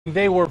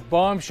They were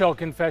bombshell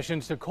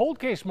confessions to cold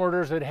case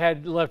murders that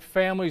had left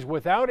families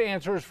without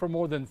answers for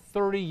more than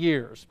 30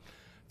 years.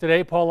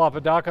 Today, Paul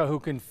Apodaca, who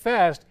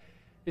confessed,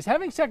 is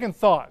having second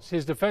thoughts.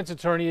 His defense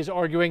attorney is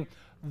arguing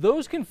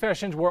those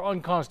confessions were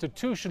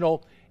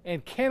unconstitutional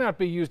and cannot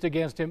be used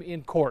against him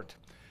in court.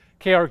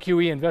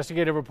 KRQE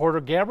investigative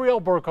reporter Gabrielle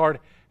Burkhardt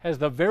has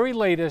the very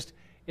latest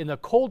in the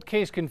cold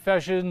case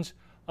confessions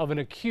of an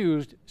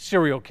accused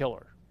serial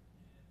killer.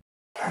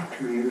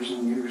 After years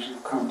and years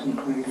of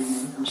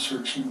contemplating and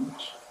searching,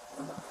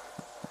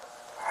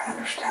 I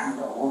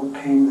understand all the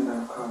pain that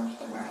I've caused,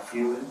 and I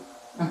feel it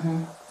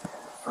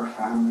for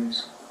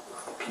families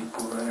of the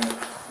people that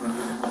I've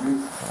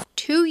murdered.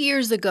 2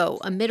 years ago,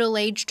 a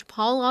middle-aged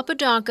Paul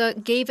Apodaca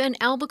gave an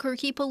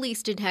Albuquerque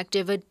police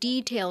detective a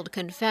detailed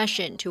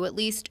confession to at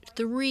least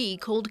 3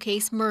 cold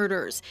case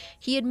murders.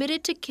 He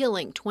admitted to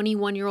killing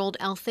 21-year-old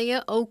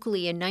Althea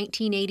Oakley in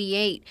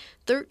 1988,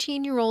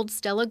 13-year-old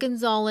Stella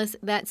Gonzalez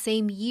that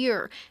same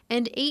year,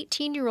 and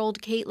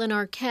 18-year-old Caitlin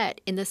Arquette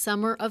in the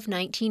summer of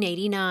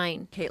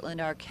 1989. Caitlin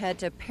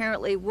Arquette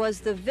apparently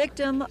was the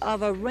victim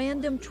of a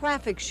random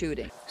traffic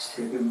shooting. It's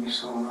taken me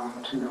so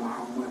long to know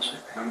how much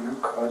pain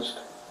I've caused.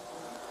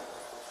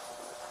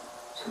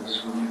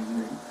 Since when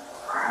they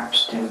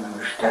perhaps didn't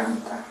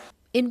understand that.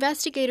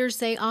 Investigators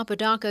say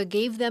Apodaca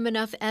gave them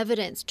enough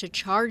evidence to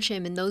charge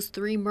him in those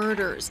 3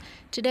 murders.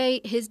 Today,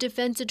 his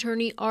defense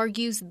attorney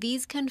argues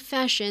these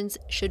confessions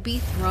should be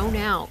thrown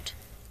out.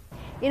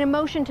 In a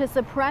motion to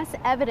suppress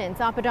evidence,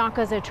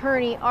 Apodaca's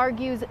attorney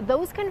argues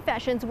those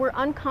confessions were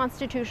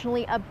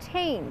unconstitutionally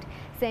obtained,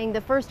 saying the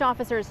first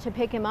officers to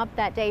pick him up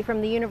that day from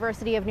the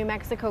University of New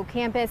Mexico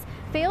campus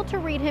failed to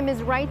read him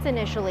his rights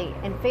initially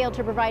and failed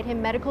to provide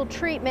him medical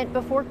treatment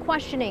before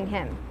questioning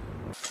him.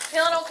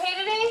 Feeling okay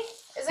today?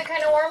 Is it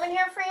kind of warm in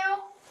here for you?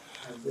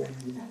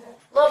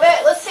 A little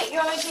bit. Let's see. You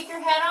want me to take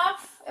your hat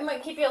off? It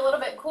might keep you a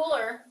little bit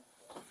cooler.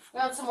 You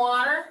want some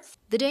water?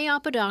 The day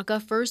Apodaca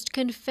first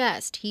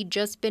confessed, he'd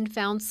just been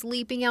found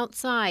sleeping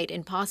outside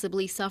and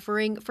possibly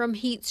suffering from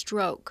heat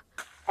stroke.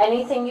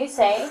 Anything you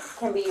say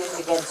can be used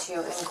against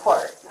you in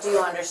court. Do you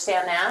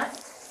understand that?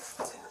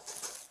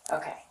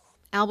 Okay.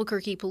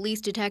 Albuquerque police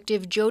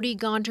detective Jody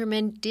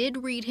Gonterman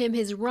did read him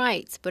his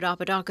rights, but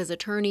Apodaca's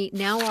attorney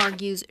now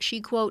argues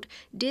she, quote,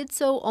 did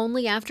so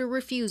only after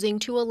refusing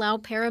to allow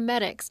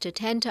paramedics to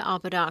tend to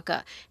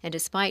Apodaca, and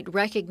despite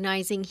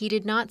recognizing he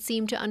did not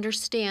seem to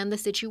understand the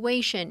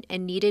situation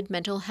and needed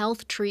mental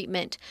health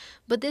treatment.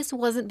 But this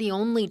wasn't the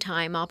only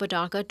time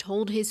Apodaca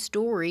told his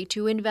story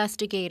to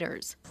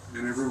investigators.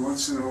 And every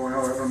once in a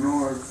while, I don't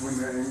know, when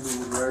the anger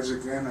would rise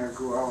again, I'd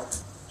go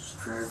out, just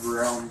drive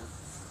around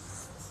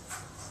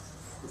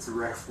with a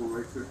rifle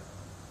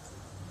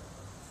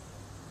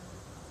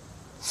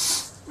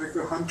like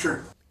a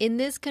hunter. In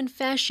this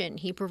confession,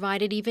 he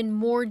provided even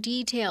more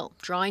detail,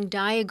 drawing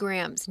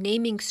diagrams,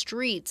 naming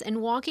streets,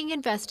 and walking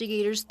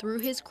investigators through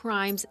his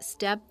crimes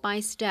step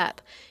by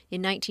step.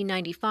 In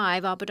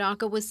 1995,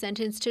 Apodaca was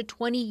sentenced to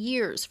 20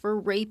 years for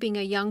raping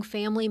a young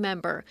family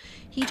member.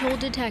 He told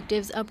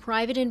detectives a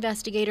private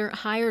investigator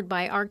hired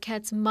by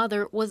Arquette's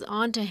mother was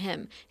onto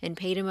him and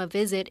paid him a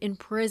visit in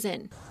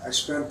prison. I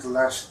spent the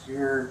last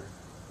year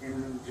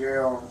in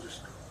jail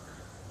just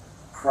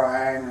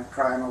crying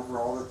over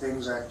all the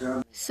things I'd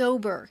done.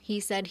 Sober, he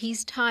said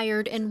he's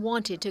tired and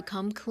wanted to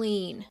come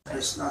clean.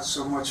 It's not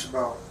so much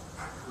about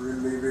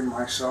relieving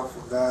myself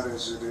of that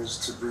as it is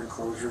to bring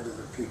closure to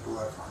the people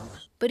I've harmed.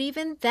 But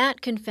even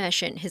that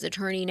confession, his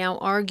attorney now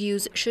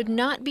argues, should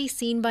not be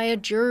seen by a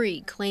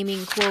jury,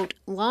 claiming, quote,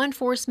 law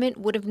enforcement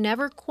would have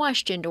never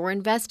questioned or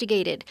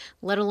investigated,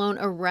 let alone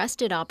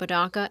arrested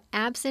Apodaca,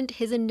 absent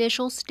his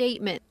initial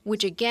statement,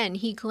 which again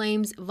he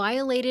claims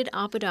violated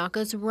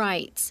Apodaca's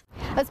rights.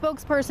 A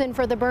spokesperson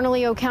for the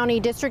Bernalillo County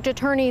District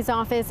Attorney's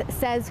Office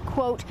says,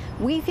 quote,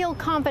 we feel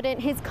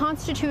confident his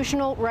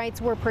constitutional rights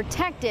were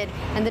protected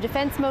and the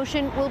defense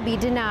motion will be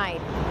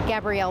denied.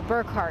 Gabrielle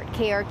Burkhardt,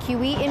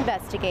 KRQE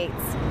investigates.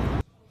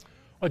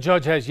 A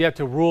judge has yet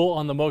to rule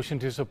on the motion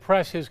to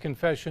suppress his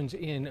confessions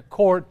in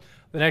court.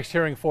 The next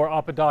hearing for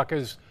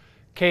Apodaca's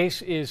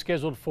case is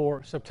scheduled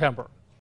for September.